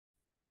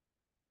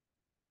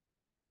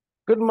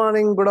Good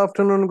morning, good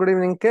afternoon, good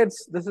evening,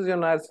 kids. This is your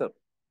Nair sir.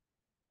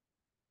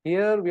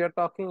 Here we are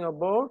talking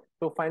about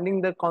finding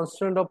the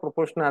constant of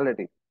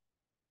proportionality.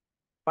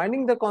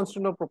 Finding the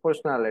constant of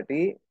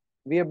proportionality,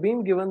 we have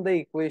been given the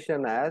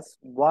equation as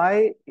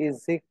y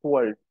is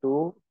equal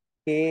to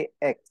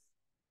kx.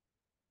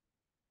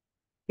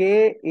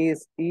 K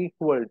is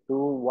equal to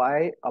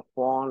y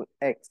upon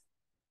x.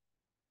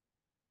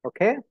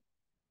 Okay.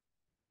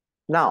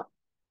 Now,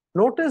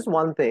 notice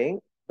one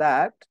thing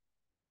that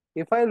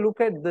if I look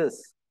at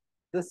this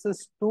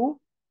is 2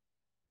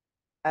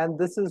 and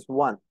this is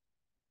 1.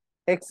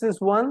 X is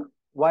 1,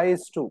 y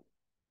is 2.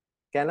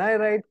 Can I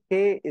write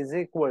k is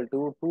equal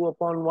to 2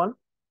 upon 1?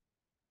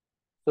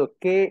 So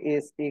k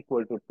is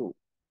equal to 2.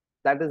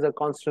 That is a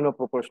constant of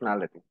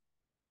proportionality.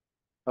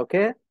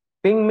 Okay?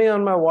 Ping me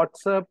on my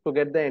WhatsApp to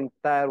get the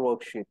entire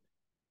worksheet.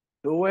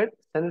 Do it,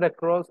 send it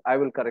across, I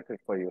will correct it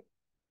for you.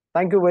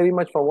 Thank you very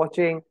much for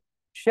watching.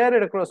 Share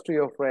it across to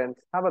your friends.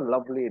 Have a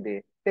lovely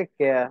day. Take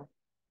care.